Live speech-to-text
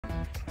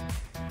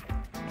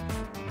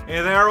Hey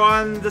there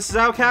everyone, this is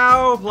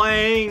a2xt2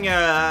 playing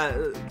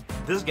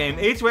this game,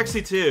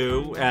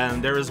 a2xt2,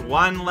 and there is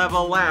one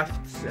level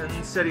left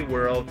in City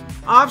World.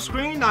 Off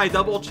screen, I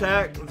double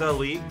checked the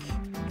leak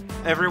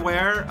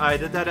everywhere. I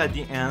did that at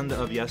the end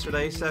of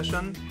yesterday's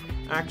session,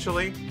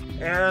 actually.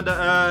 And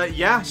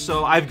yeah,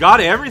 so I've got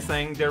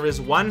everything. There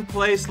is one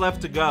place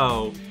left to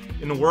go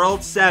in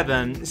World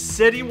 7,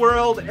 City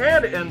World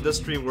and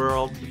Industry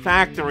World,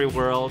 Factory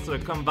World, so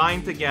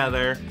combined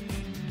together.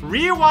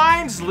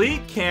 Rewind's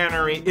Leek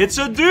Cannery. It's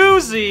a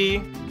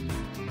doozy!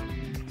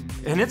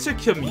 And it's a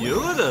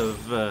cumulative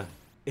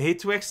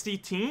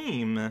a2xt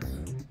team.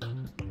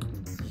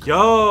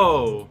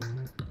 Yo!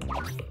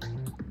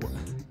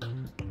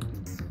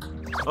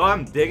 Oh,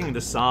 I'm digging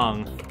the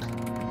song.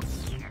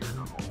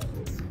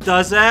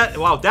 Does that?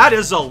 Wow, that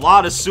is a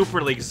lot of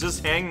Super Leagues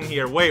just hanging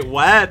here. Wait,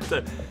 what?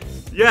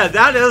 Yeah,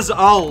 that is a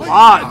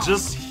lot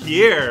just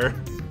here.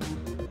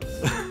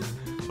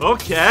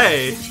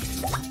 Okay.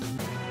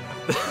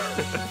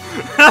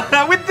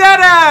 We did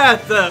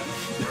it!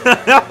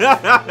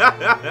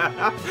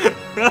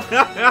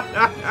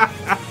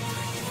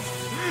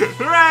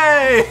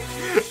 Hooray!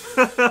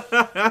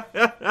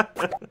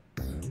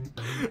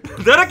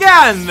 Do it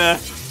again!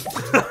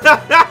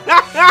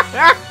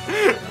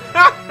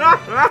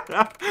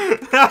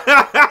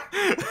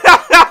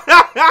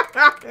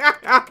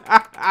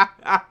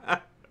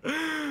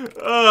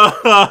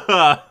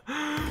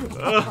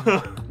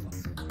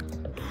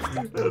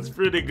 That's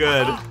pretty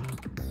good.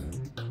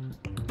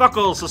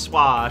 Buckles to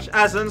swash,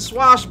 as in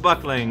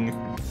swashbuckling.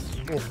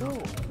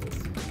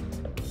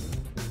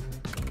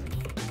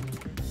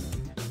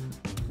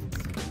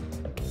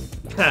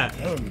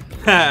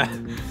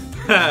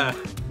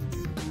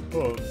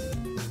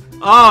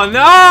 Oh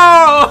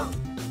no!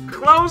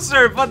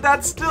 Closer, but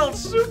that's still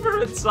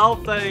super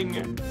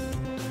insulting.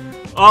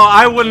 Oh,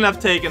 I wouldn't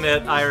have taken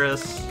it,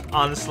 Iris,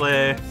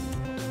 honestly.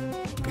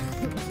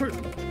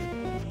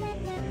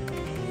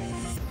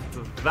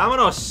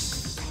 Vamonos.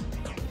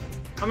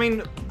 I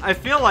mean, I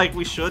feel like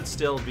we should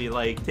still be,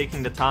 like,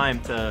 taking the time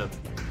to...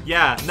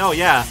 Yeah, no,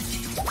 yeah.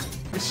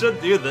 We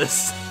should do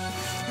this.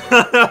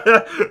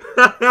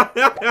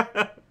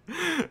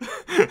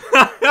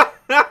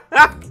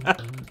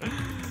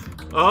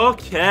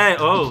 Okay,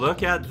 oh,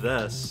 look at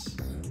this.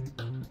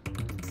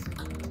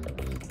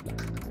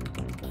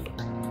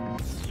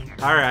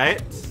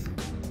 Alright.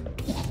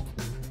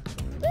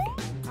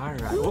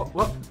 Alright,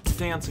 what?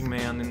 Dancing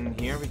man in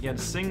here. We get a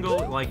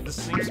single, like, this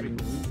seems to be...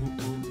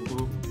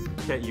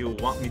 Okay, you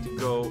want me to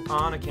go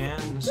on a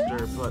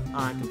canister, but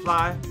I can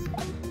fly.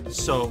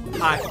 So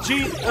I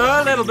cheat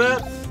a little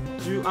bit.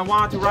 Do I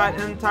want to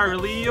ride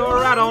entirely, or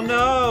I don't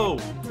know?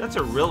 That's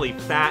a really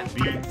fat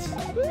beat.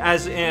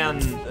 As in,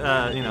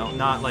 you know,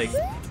 not like...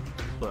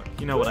 Look,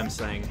 you know what I'm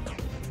saying.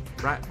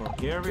 Right, well,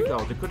 here we go.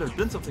 There could have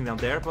been something down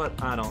there,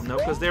 but I don't know,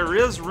 because there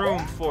is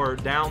room for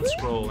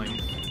down-scrolling.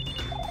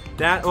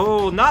 That...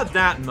 Oh, not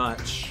that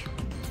much.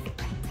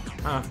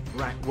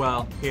 Right,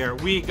 well, here,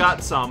 we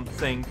got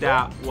something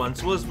that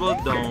once was a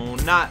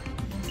donut.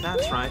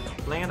 That's right,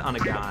 land on a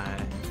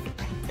guy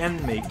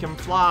and make him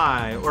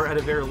fly, or at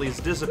the very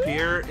least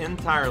disappear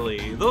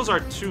entirely. Those are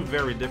two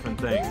very different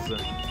things.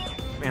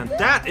 Man,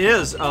 that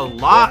is a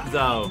lot,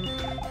 though.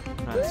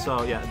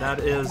 So, yeah, that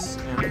is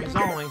enemies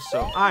only,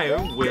 so I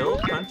will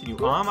continue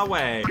on my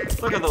way.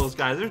 Look at those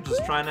guys, they're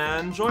just trying to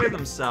enjoy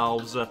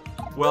themselves.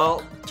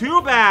 Well,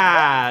 too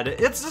bad!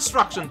 It's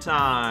destruction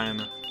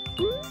time!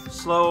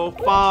 Slow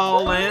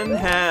falling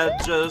head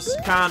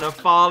just kind of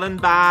falling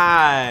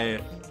by.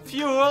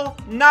 Fuel,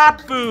 not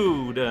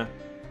food.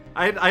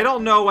 I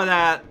don't know what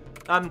that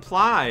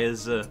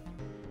implies.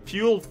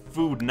 Fuel,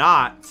 food,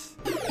 not.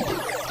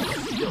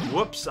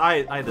 Whoops,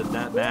 I did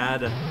that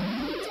bad.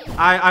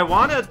 I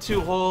wanted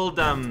to hold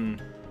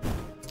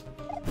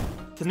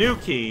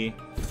Tanuki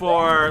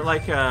for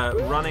like a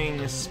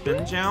running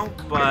spin jump,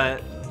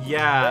 but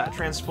yeah,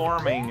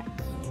 transforming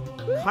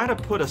kind of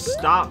put a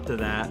stop to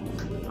that.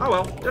 Oh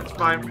well, that's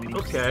fine.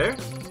 Okay.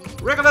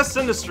 Rigorous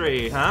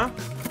Industry, huh?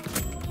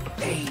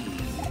 Hey.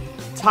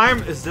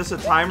 Time, is this a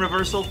time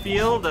reversal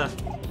field? I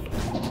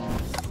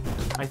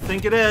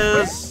think it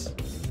is.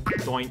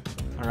 Doink.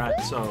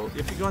 Alright, so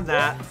if you go in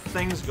that,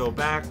 things go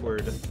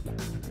backward.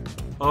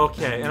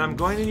 Okay, and I'm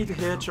going to need to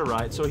hitch a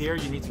ride. So here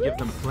you need to give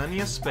them plenty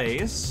of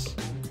space.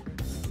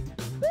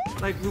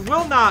 Like, we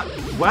will not...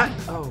 What?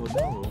 Oh,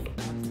 no.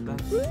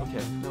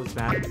 Okay, no, it's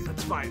bad.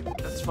 That's fine.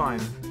 That's fine.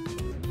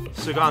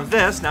 So you go on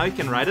this, now you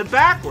can ride it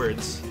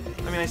backwards.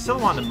 I mean, I still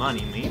want the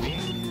money, maybe.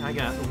 I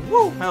got...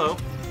 Woo! Hello.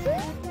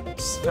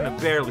 Just gonna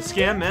barely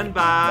skim in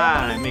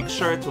by. Make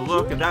sure to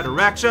look in that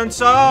direction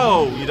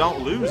so you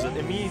don't lose it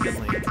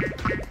immediately.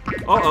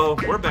 Uh-oh,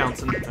 we're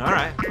bouncing.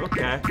 Alright,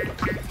 okay.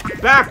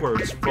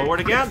 Backwards.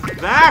 Forward again.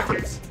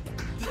 Backwards.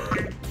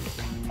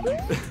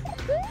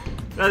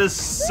 That is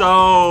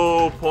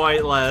so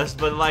pointless,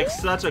 but like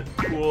such a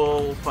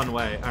cool, fun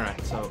way. Alright,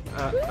 so,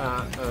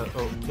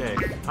 okay.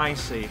 I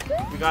see.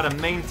 We gotta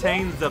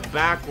maintain the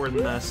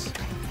backwardness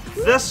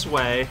this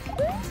way.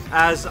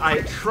 as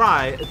I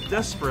try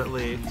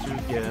desperately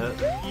to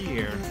get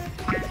here.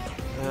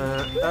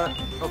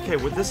 Okay,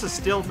 well, this is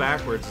still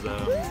backwards,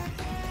 though.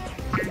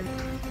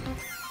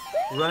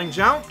 Running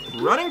jump,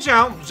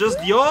 just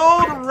the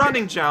old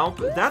running jump.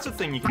 That's a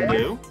thing you can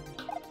do.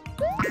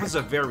 This is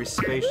a very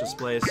spacious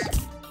place.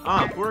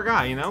 Oh, poor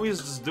guy, you know, he's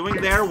just doing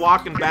there,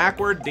 walking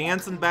backward,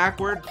 dancing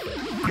backward.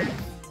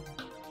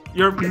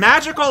 Your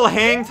magical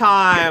hang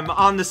time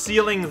on the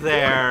ceiling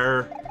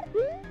there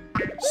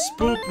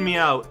spooked me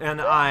out, and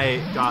I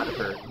got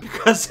hurt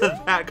because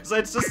of that, because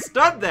I just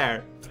stood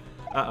there.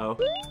 Uh-oh.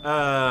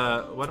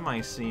 What am I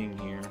seeing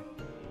here?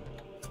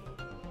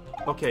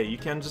 Okay, you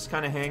can just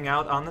kind of hang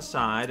out on the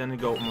side and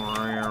go...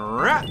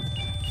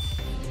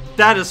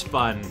 That is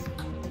fun.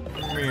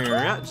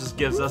 It just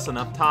gives us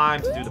enough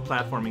time to do the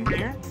platforming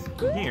here.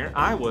 Here,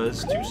 I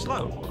was too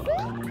slow.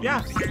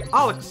 Yeah,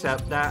 I'll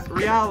accept that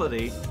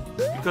reality,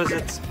 because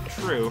it's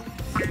true.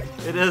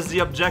 It is the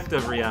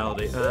objective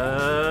reality.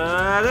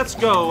 Let's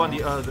go on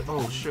the other...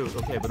 Oh, shoot.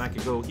 Okay, but I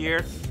could go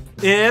here.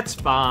 It's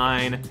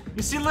fine.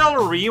 You see a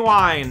little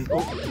rewind.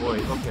 Oh,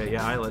 boy. Okay,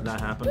 yeah, I let that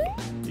happen.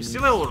 You see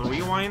a little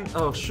rewind?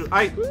 Oh, shoot.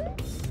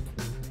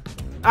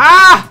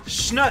 Ah!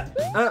 Schnut!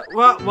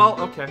 Well,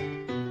 okay.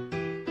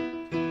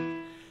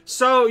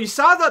 So, you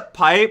saw that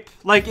pipe?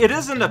 Like, it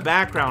is in the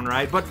background,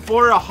 right? But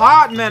for a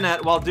hot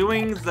minute, while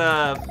doing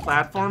the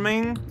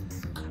platforming,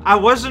 I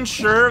wasn't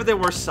sure if they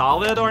were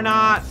solid or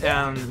not,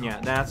 and yeah,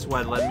 that's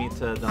what led me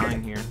to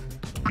dying here.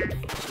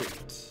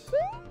 Sweet.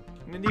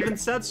 It even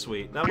said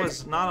sweet. That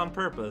was not on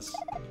purpose.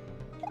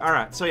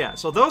 Alright, so yeah,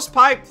 so those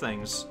pipe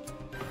things,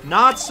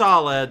 not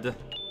solid.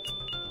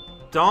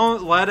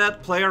 Don't let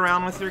it play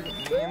around with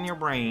in your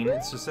brain.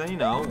 It's just so you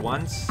know,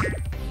 once...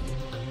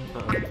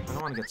 Uh-oh, I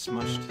don't want to get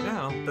smushed.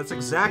 Yeah, that's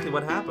exactly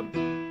what happened.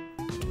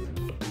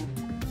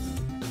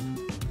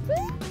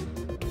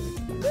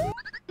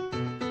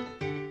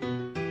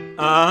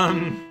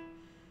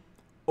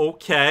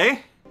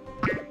 Okay.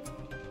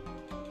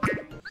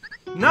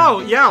 No,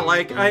 yeah,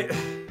 like, I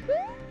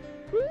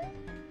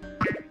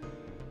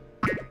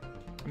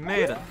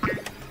made it.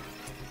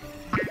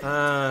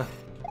 Where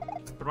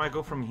do I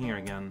go from here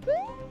again?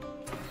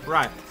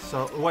 Right,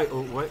 so, wait,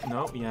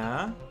 no,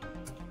 yeah.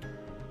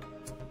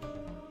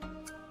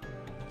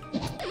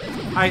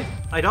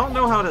 I don't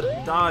know how to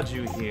dodge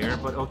you here,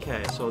 but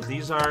okay, so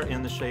these are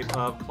in the shape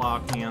of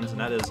clock hands, and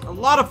that is a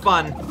lot of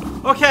fun.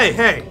 Okay,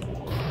 hey,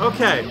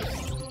 okay.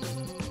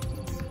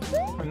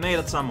 We made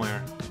it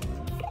somewhere.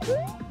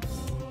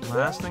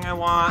 Last thing I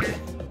want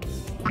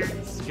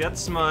is to get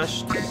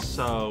smushed,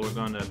 so we're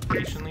going to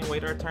patiently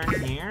wait our turn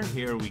here.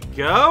 Here we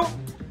go.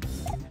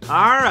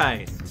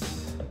 Alright.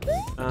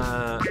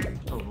 Oh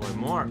boy,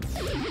 more.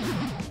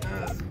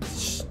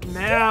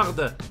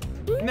 Merde!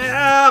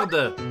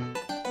 Merde!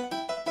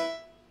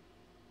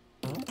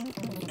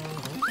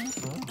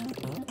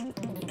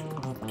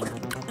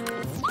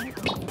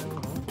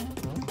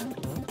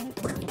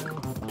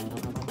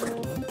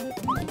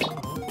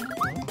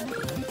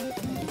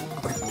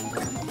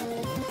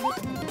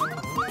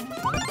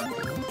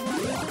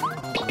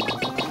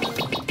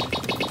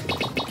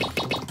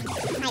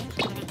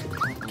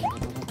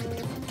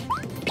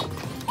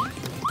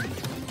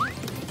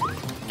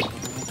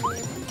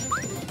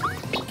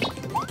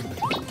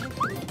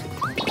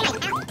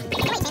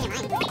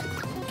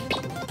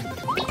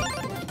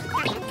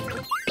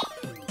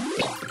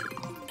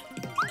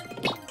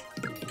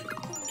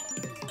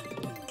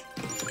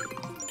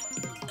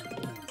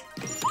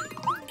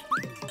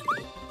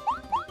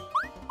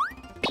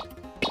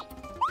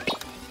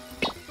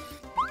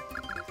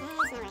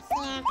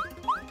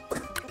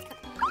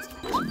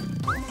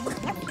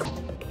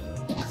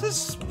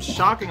 This is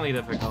shockingly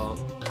difficult.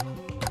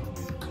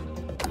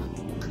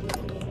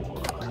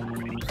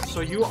 So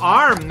you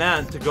are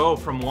meant to go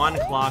from one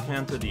clock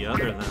hand to the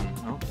other then.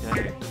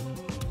 Okay.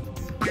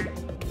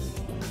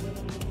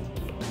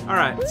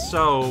 Alright,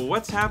 so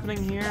what's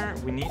happening here?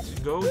 We need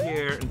to go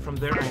here, and from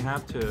there I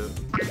have to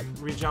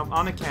re-jump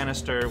on a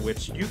canister,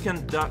 which you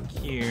can duck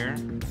here.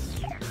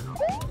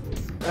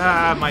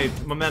 Ah, my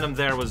momentum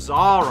there was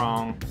all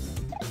wrong.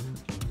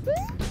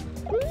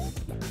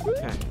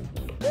 Okay.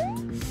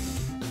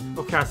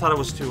 Okay, I thought it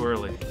was too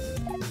early.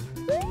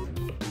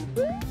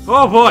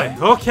 Oh boy,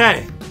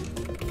 okay.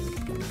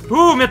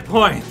 Ooh,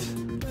 midpoint.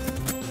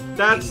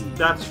 That's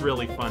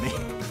really funny.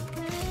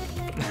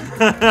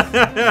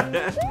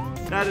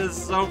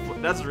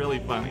 That's really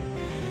funny.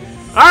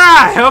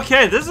 Alright,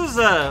 okay, this is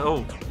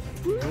oh,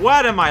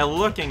 what am I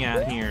looking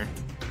at here?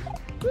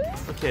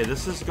 Okay,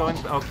 this is going,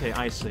 okay,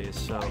 I see,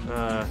 so,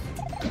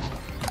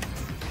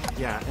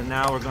 yeah, and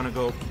now we're gonna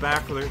go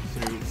backward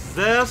through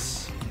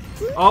this.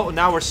 Oh,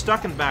 now we're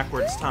stuck in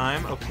backwards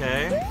time,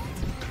 okay.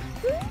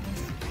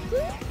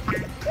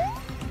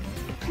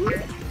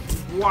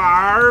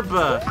 Warb!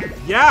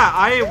 Yeah,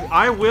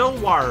 I will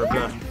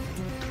warb.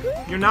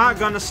 You're not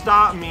gonna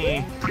stop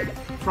me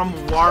from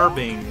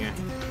warbing.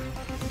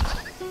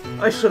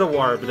 I should have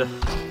warbed.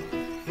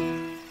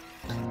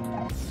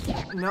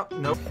 Nope,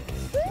 nope.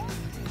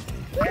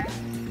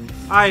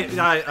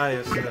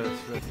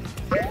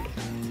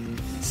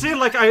 See,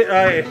 like,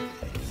 Okay.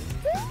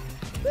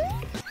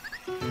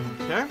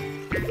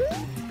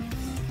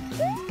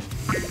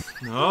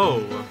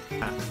 No.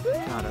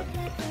 Got it.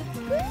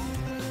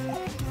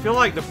 I feel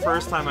like the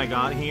first time I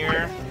got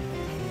here,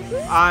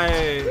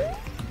 it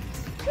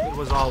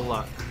was all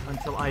luck.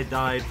 Until I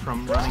died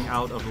from running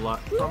out of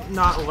luck. From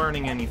not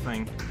learning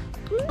anything.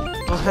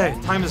 Oh, hey,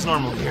 time is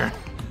normal here.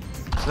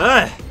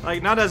 Ugh,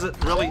 like, not as it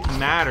really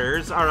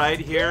matters. Alright,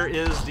 here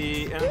is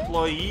the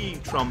employee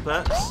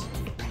trumpets.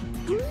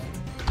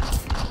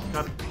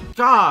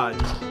 God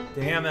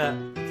damn it.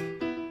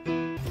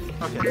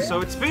 Okay, so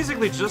it's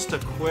basically just a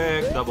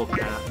quick double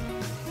tap.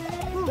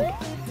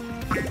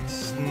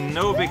 It's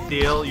no big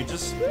deal, you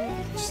just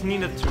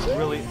needed to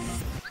really...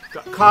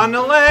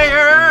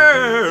 Connelayer!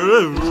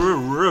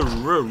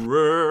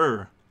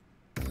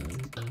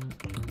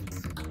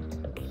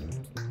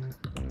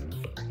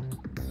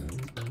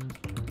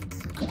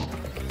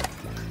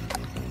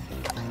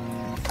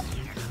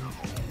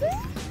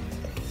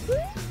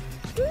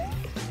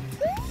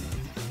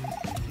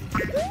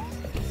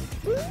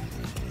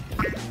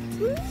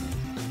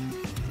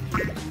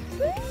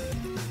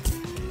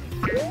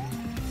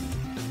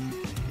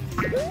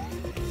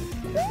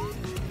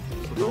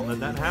 So don't let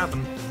that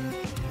happen.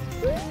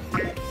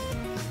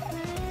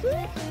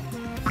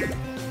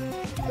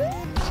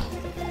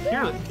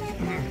 Here.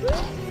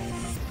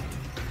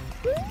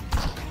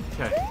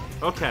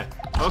 Okay. Okay.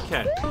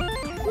 Okay.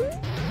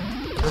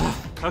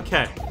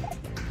 Okay.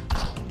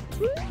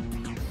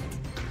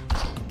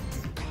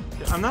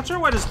 I'm not sure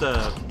what is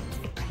the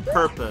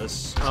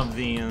purpose of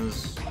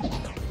these.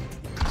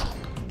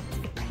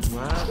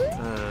 What?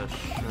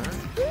 Sure.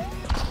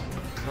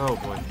 Oh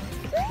boy.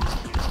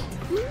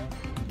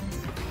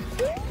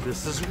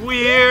 This is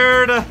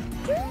weird!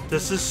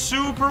 This is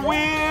super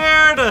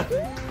weird!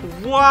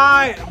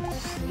 Why?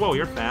 Whoa,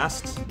 you're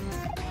fast.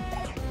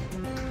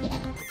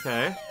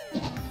 Okay.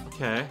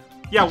 Okay.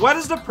 Yeah, what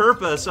is the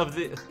purpose of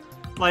the...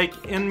 like,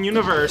 in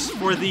universe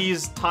for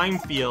these time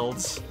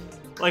fields?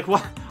 Like,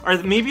 what?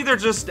 Maybe they're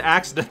just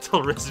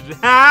accidental residue.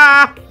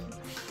 Ah!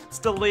 It's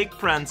the Lake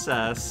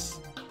Princess.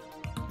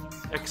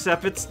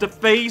 Except it's the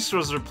face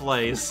was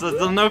replaced. I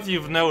don't know if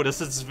you've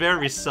noticed, it's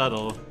very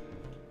subtle.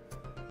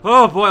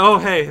 Oh boy, oh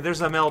hey,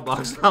 there's a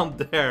mailbox down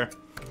there.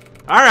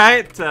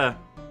 Alright. Oh,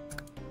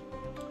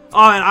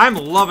 and I'm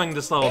loving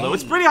this level though.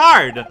 It's pretty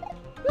hard.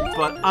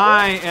 But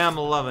I am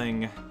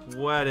loving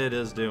what it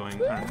is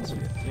doing. Alright, let's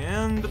get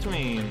in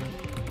between.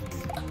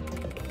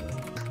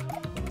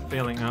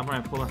 Failing up,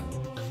 right, pull it.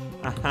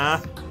 Uh-huh.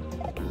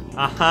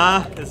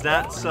 Uh-huh, is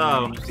that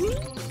so?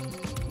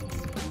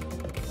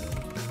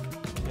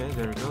 Okay,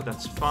 there we go,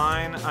 that's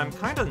fine. I'm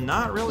kinda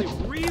not really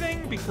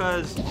reading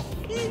because...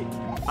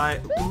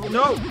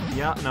 No!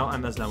 Yeah, no, I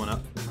messed that one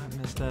up. I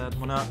messed that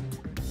one up.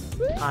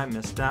 I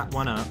messed that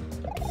one up.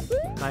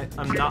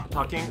 I'm not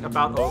talking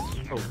about... Oh,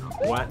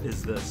 what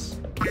is this?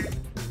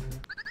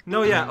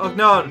 No, yeah, oh,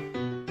 no!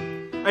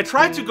 I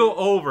tried to go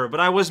over, but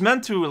I was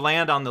meant to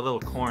land on the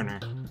little corner.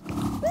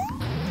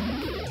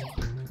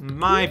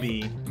 My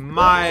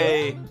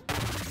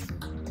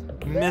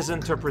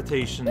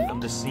misinterpretation of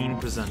the scene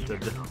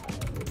presented.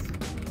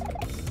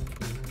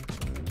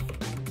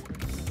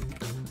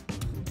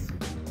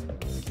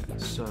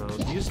 So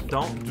these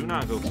do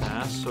not go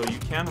past, so you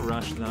can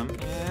rush them.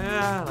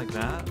 Yeah, like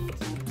that.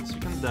 So you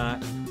can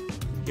duck.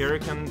 Here you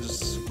can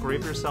just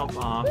scrape yourself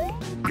off.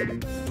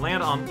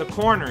 Land on the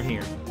corner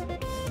here.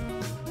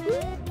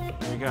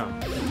 There you go.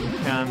 You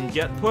can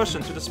get pushed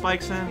into the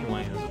spikes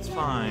anyways. It's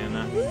fine.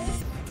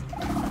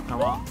 I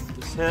want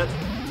this hit.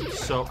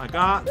 So I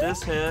got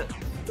this hit.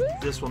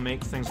 This will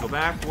make things go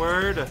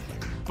backward,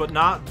 but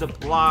not the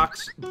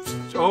blocks.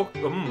 Oh,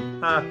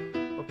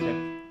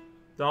 okay.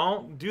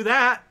 Don't do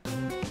that.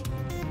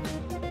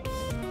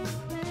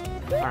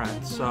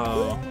 Alright,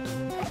 so...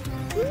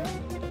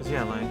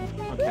 yeah, like,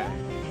 okay.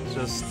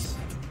 Just...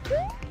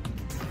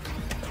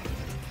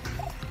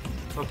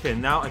 okay,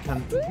 now I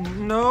can...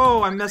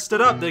 No, I messed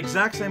it up the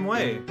exact same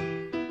way.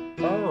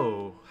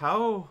 Oh,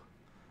 how...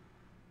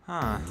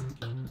 huh.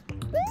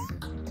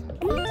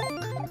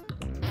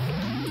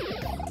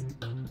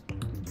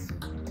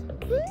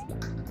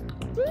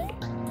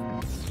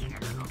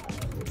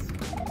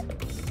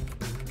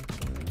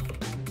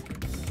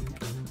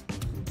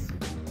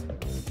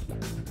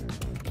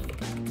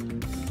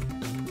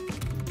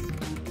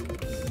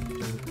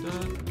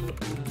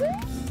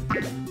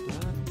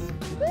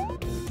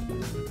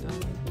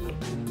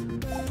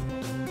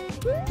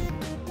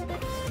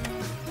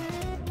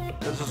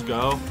 Let's just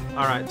go.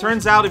 Alright,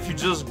 turns out if you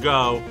just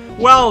go...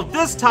 well,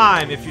 this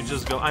time if you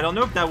just go... I don't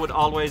know if that would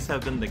always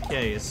have been the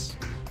case.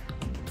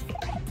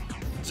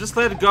 Just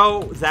let it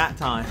go that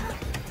time.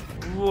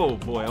 Whoa,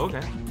 boy,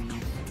 okay.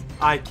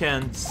 I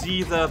can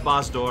see the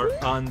boss door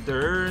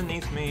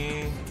underneath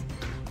me.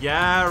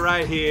 Yeah,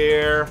 right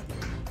here.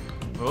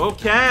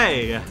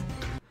 Okay.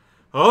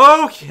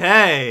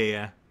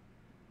 Okay.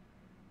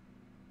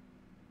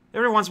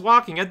 Everyone's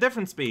walking at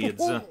different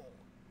speeds.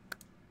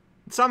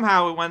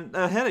 Somehow it went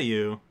ahead of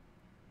you.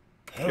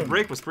 The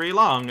break was pretty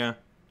long.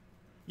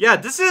 Yeah,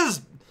 this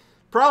is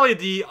Probably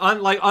the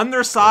like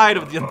underside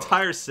of the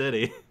entire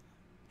city.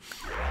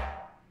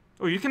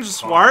 Oh, you can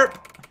just warp?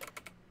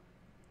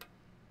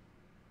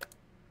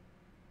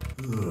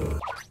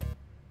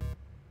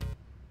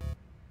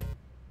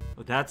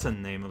 Oh, that's a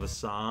name of a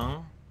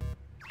song.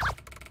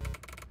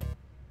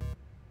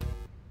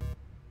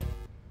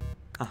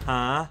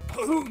 Uh-huh.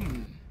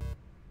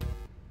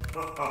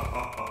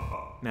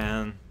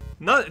 Man.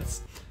 No,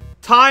 it's...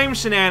 Time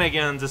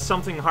shenanigans is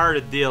something hard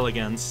to deal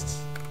against.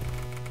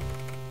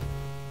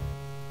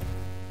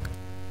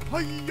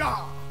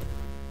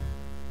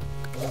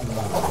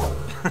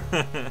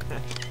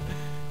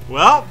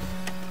 Well...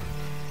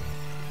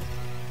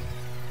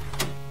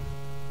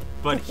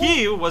 But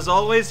he was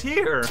always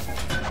here.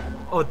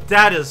 Oh,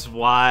 that is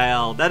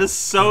wild. That is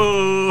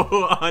so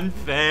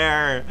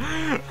unfair.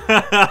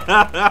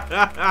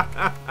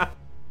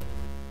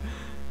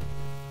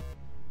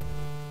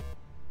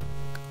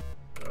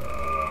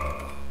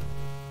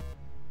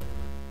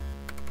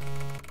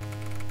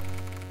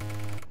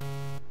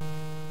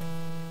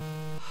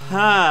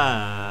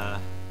 Huh.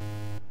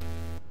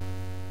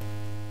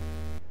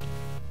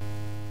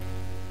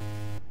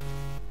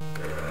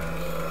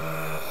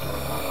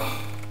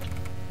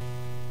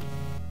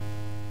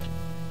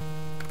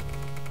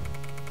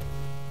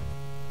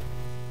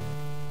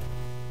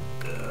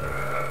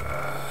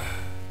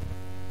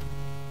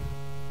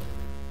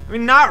 I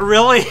mean, not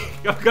really.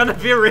 I'm gonna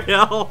be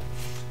real.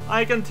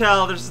 I can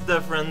tell there's a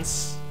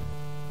difference.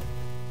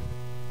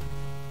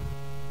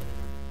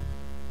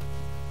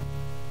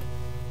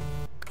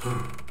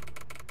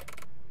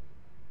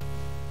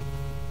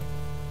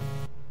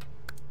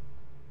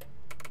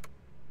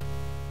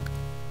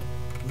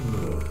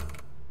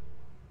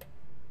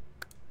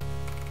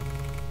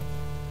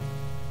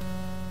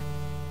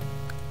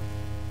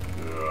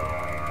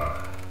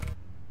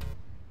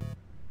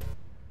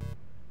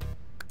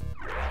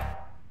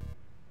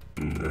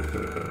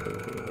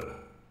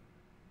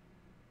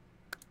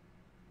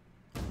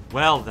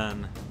 Well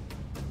then.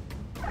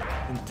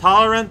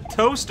 Intolerant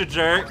toaster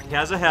jerk. He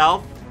has a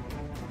health.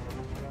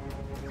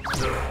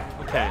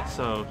 Okay,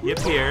 so he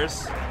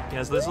appears. He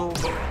has little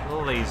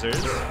lasers.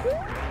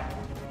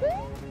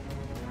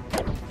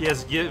 He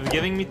is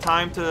giving me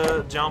time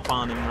to jump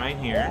on him right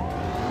here.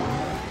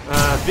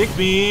 Big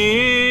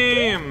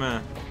beam!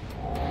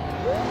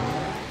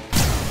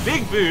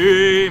 Big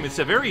beam! It's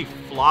a very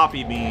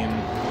floppy beam.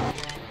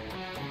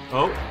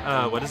 Oh,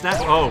 what is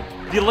that? Oh,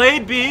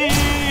 delayed beam!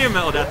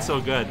 Oh, that's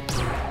so good.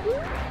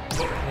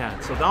 Yeah,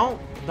 so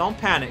don't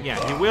panic. Yeah,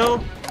 he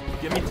will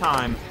give me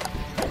time.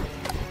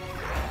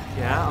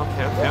 Yeah,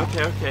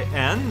 okay.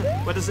 N?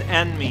 What does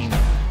N mean?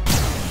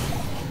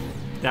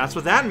 That's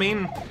what that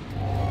means.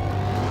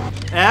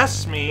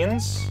 S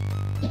means...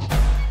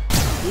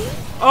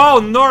 Oh,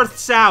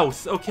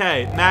 north-south.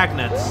 Okay,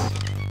 magnets.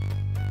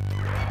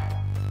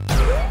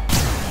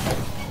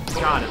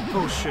 Got it.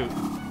 Oh, shoot.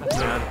 That's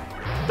bad.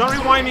 Don't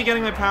rewind me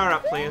getting my power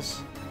up,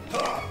 please.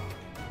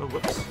 Oh,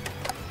 whoops.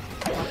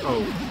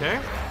 Okay.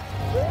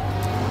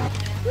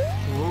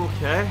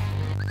 Okay.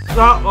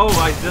 Oh,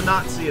 I did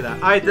not see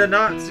that. I did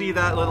not see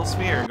that little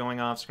sphere going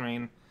off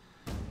screen.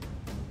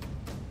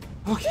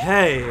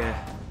 Okay.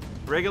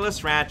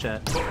 Regulus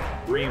Ratchet.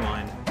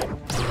 Rewind.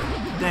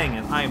 Dang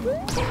it, I'm...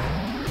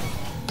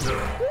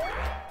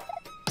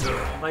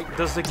 Like,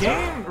 does the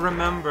game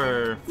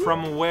remember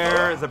from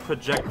where the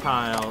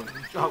projectile...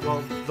 Oh,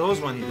 well, those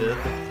one he did.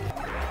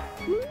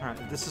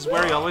 Alright, this is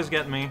where he always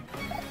get me.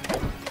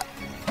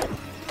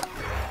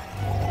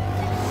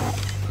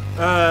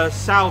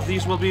 South,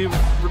 these will be...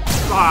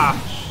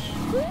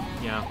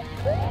 Yeah.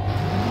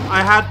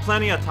 I had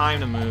plenty of time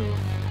to move,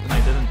 and I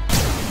didn't.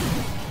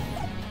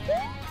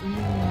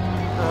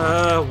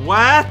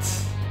 What?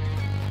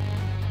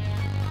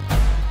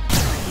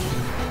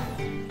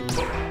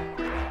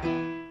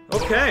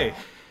 Okay.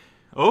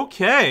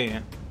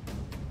 Okay.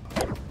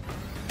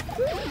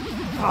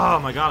 Oh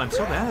my god, I'm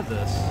so bad at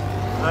this.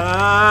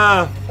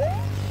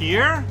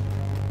 Here?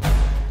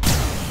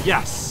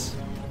 Yes.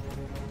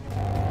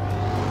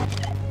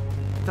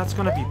 That's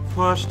gonna be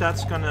pushed,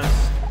 that's gonna...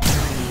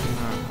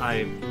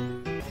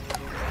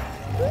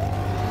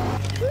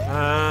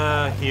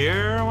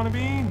 Here I wanna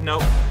be?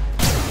 Nope.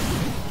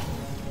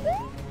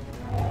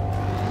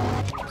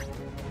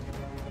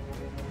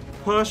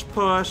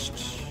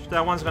 Pushed.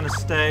 That one's gonna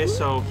stay,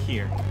 so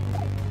here.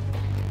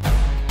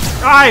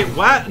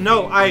 What?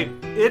 No,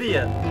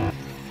 idiot.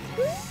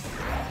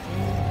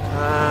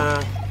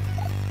 I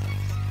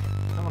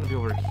wanna be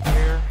over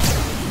here.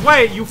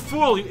 Wait, you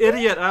fool, you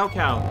idiot, I'll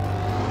count.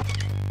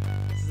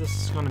 This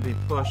is gonna be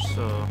pushed,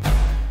 so...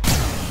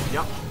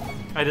 Yep.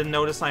 I didn't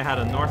notice I had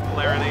a north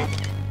polarity.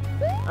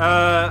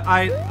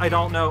 I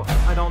don't know.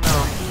 I don't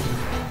know.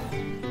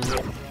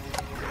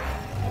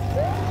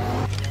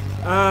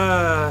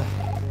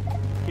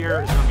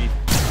 Here is gonna be...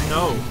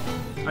 No.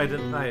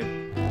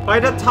 By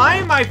the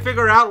time I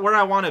figure out where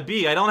I want to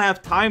be, I don't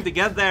have time to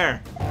get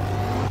there.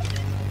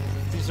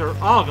 These are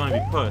all gonna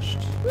be pushed.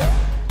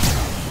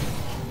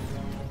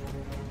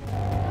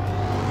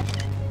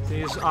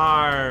 These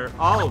are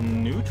all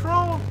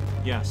neutral?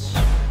 Yes.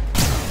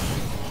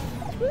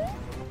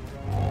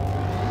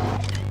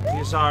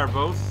 These are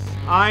both.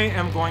 I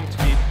am going to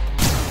be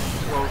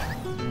both.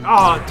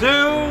 Oh,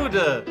 dude!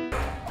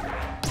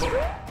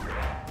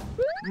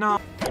 No.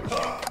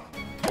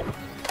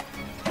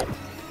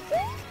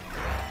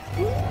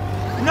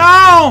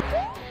 No!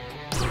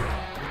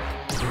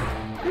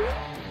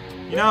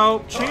 You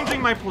know,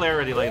 changing my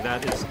polarity like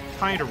that is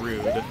kind of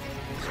rude. I'm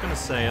just gonna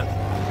say it.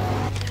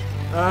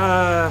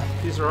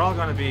 These are all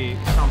gonna be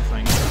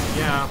something.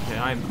 Yeah, okay,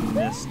 I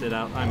missed it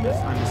out. I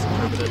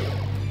misinterpreted.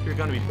 You're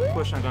gonna be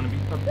pushed, I'm gonna be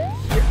up here.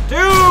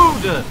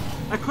 Dude!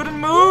 I couldn't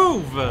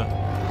move!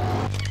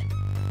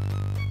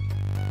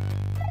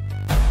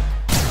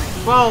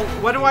 Well,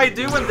 what do I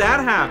do when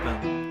that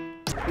happens?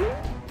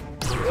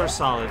 Those are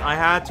solid. I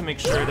had to make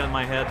sure that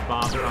my head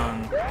bopped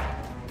on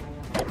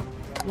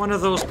one of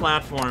those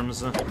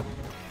platforms.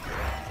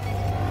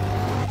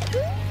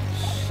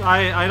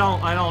 I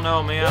don't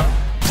know, man.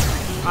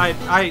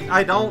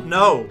 I don't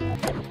know.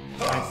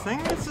 I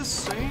think this is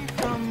safe.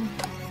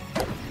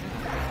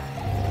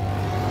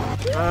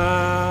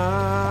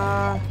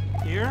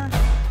 Here?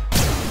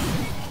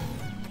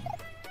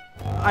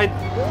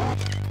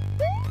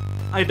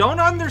 I don't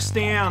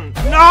understand.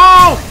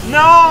 No!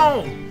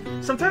 No!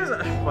 Sometimes,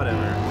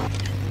 whatever.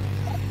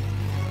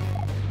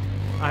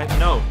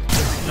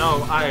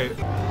 No,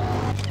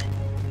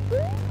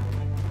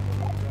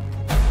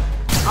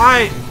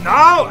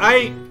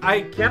 I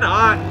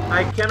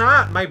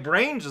cannot, my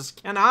brain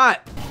just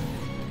cannot.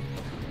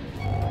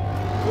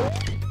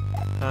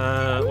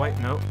 Wait,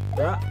 no.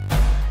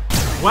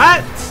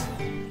 What?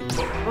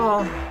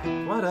 Oh,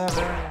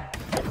 whatever.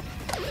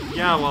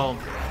 Yeah, well.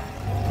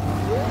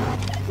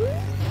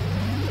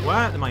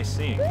 What am I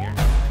seeing here?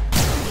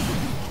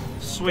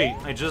 Sweet,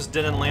 I just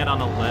didn't land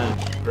on a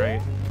ledge.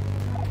 Great.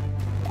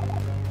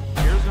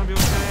 Here's gonna be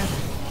okay.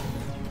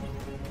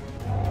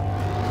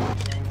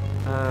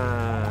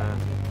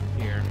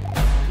 Here.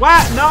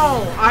 What?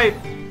 No!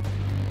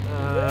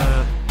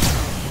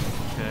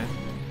 Okay.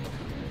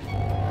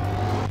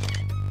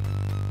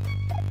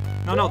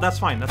 No, that's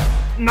fine. That's...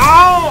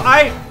 No!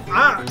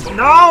 No!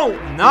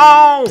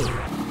 No!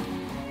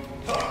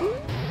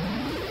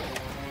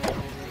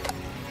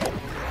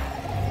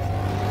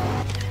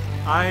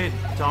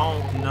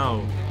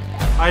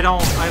 I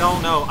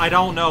don't know. I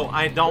don't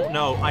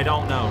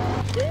know.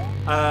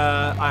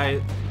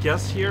 I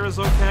guess here is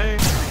okay.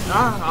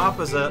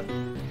 Opposite.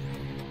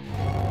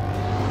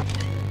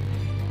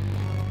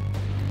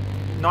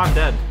 No, I'm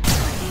dead.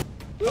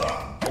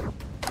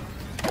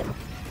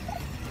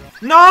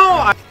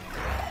 No!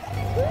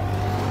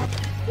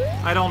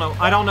 I don't know.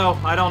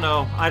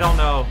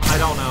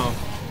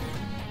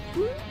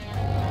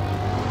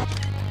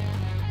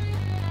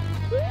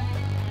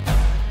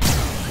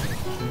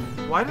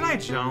 Why did I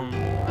jump?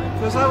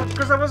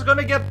 Because I was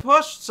gonna get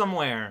pushed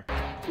somewhere.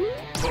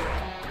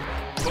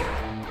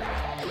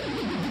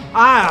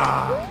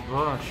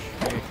 Gosh.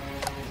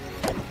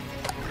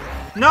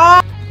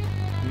 No!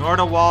 Ignore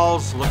the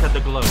walls, look at the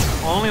glow.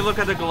 Only look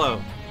at the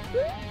glow.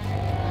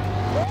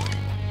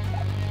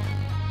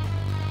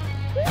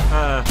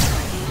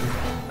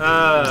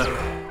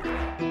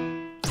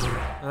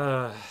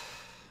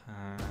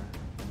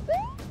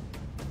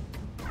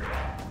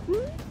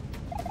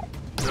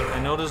 I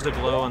noticed the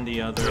glow on the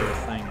other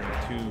thing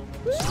too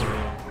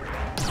slow.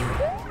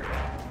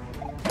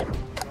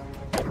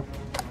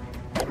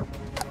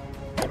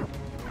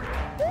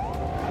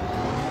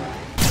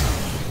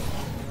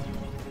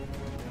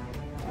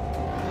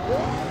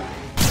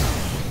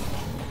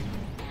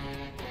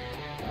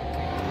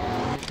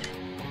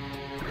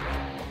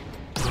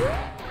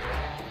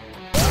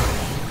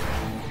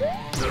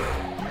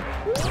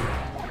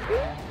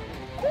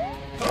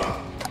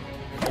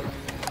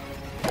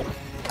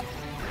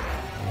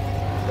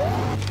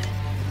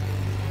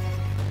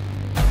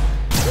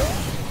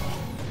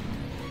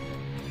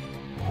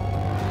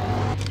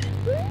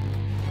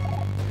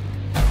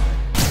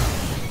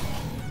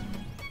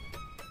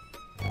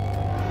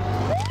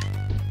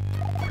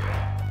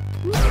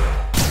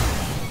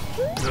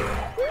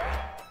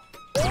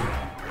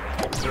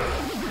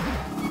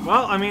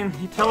 Well, I mean,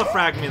 he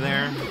telefragged me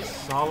there.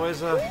 It's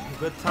always a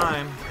good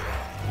time.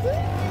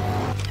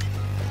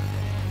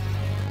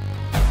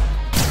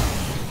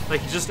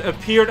 Like, he just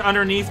appeared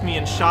underneath me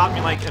and shot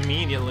me, like,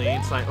 immediately.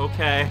 It's like,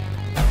 okay.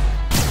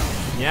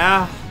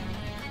 Yeah,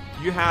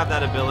 you have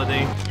that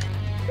ability.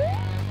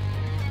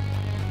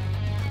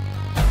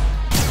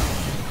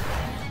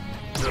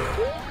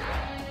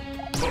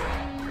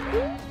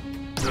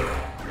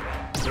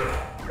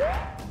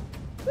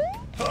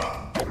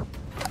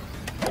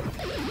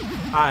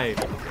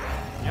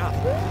 Yeah,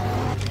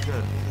 pretty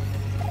good.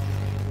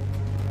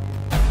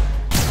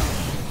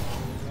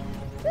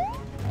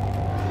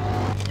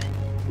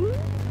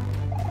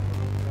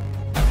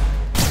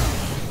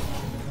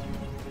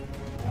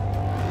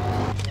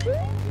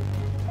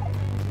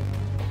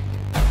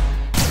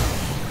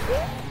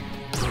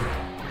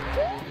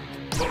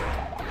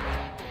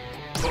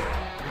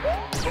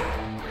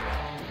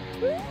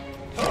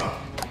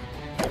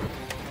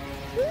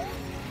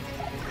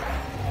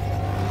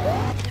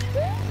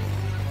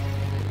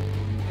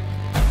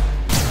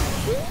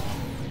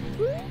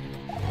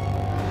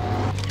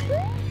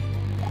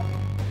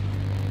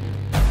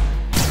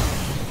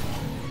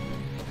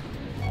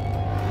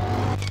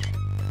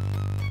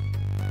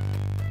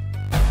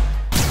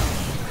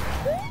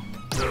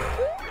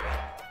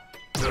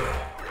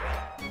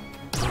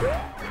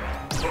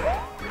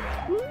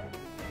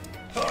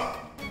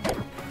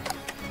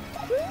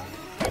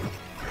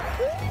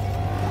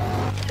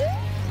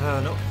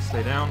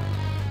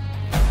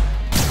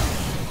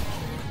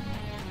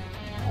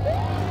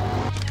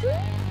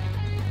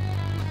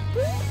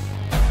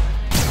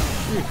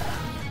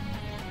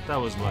 That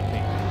was lucky.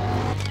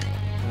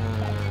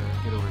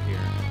 Get over here.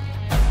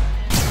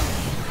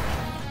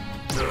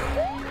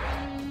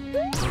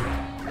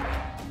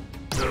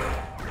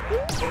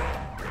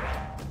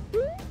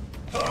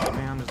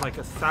 Man, there's like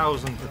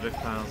 1,000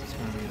 projectiles that's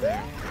gonna be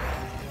there.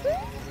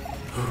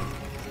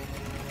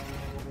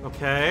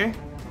 Okay.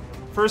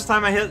 First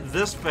time I hit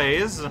this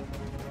phase. Do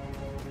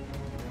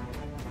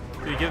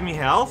you give me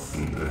health?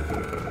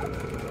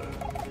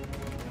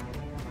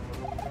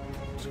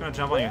 Just gonna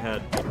jump on your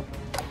head.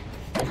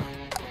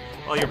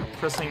 While you're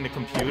pressing the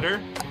computer?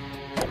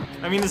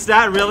 I mean, is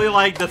that really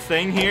like the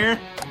thing here?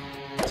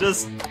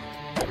 Just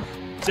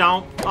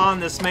jump on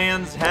this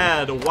man's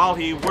head while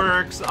he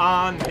works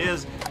on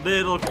his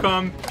little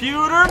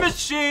computer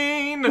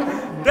machine!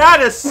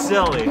 That is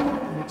silly.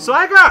 So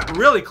I got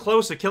really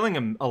close to killing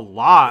him a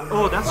lot.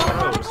 Oh, that's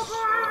gross.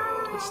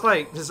 It's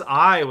like his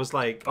eye was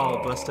like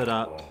all busted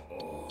up.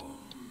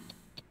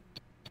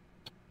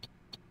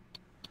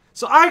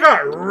 So I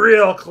got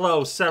real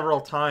close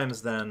several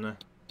times then.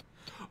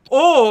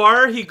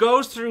 Or he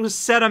goes through a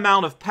set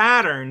amount of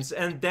patterns,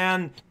 and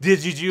then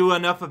did you do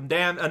enough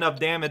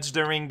damage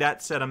during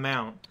that set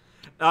amount?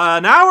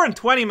 An hour and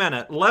 20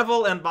 minutes,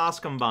 level and boss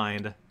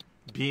combined.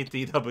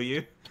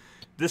 BTW.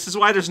 This is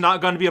why there's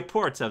not going to be a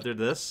port after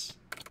this.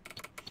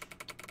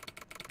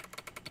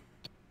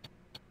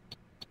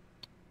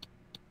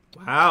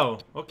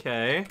 Wow.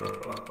 Okay.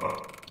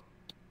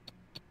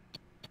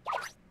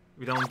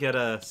 We don't get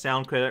a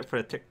sound credit for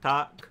a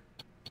TikTok.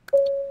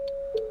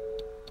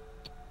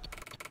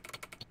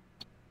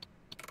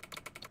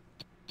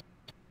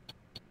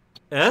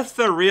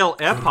 Ethereal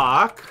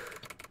Epoch.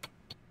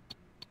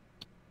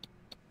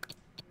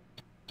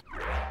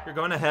 You're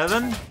going to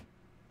heaven?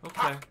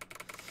 Okay.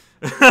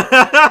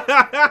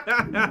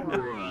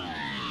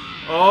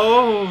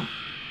 Oh.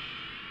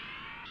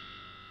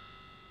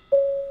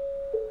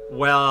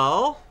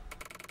 Well.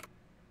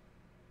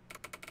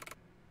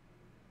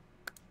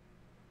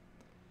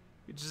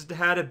 We just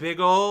had a big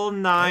old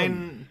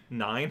nine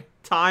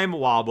time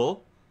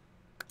wobble.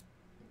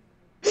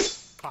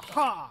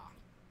 Haha.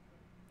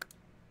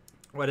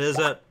 What is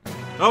it?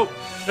 Oh!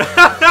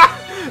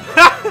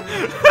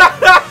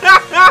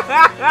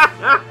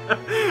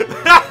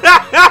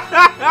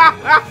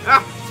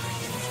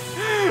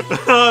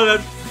 Oh,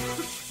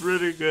 that's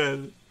pretty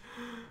good.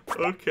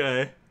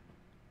 Okay.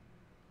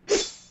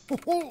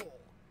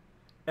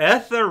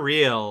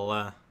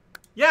 Ethereal.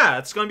 Yeah,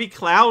 it's gonna be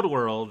Cloud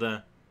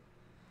World.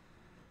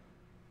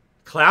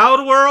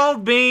 Cloud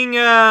World being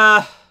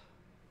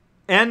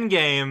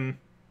endgame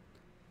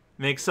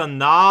makes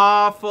an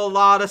awful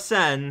lot of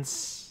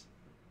sense.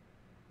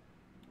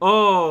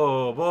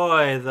 Oh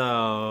boy,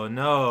 though.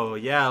 No,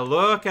 yeah,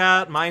 look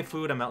at my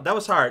food amount. That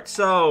was hard.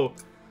 So,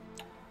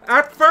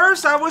 at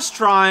first I was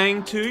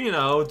trying to, you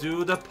know,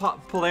 do the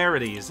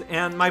polarities,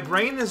 and my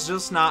brain is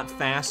just not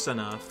fast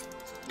enough.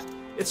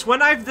 It's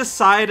when I've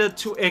decided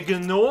to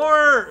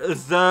ignore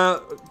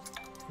the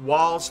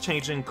walls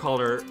changing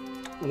color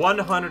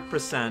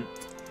 100%.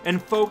 And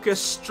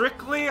focus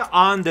strictly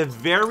on the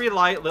very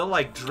light little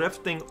like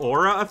drifting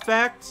aura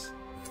effect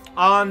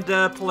on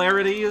the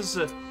polarities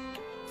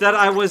that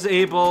I was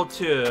able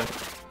to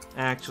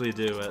actually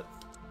do it.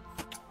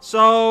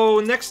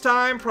 So next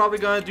time probably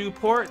gonna do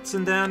ports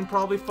and then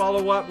probably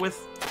follow up with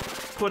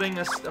putting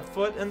a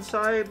foot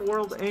inside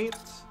World 8.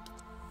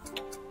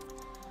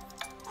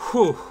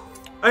 Whew.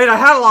 I mean, I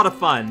had a lot of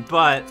fun,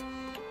 but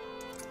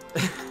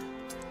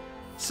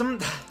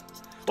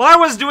while I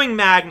was doing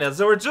magnets,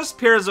 there were just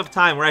periods of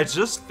time where I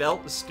just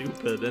felt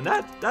stupid, and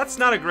that's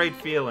not a great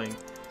feeling.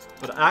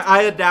 But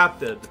I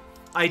adapted.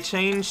 I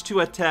changed to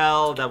a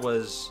tail that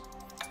was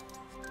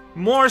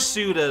more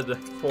suited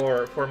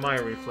for my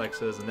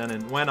reflexes, and then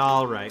it went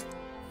all right.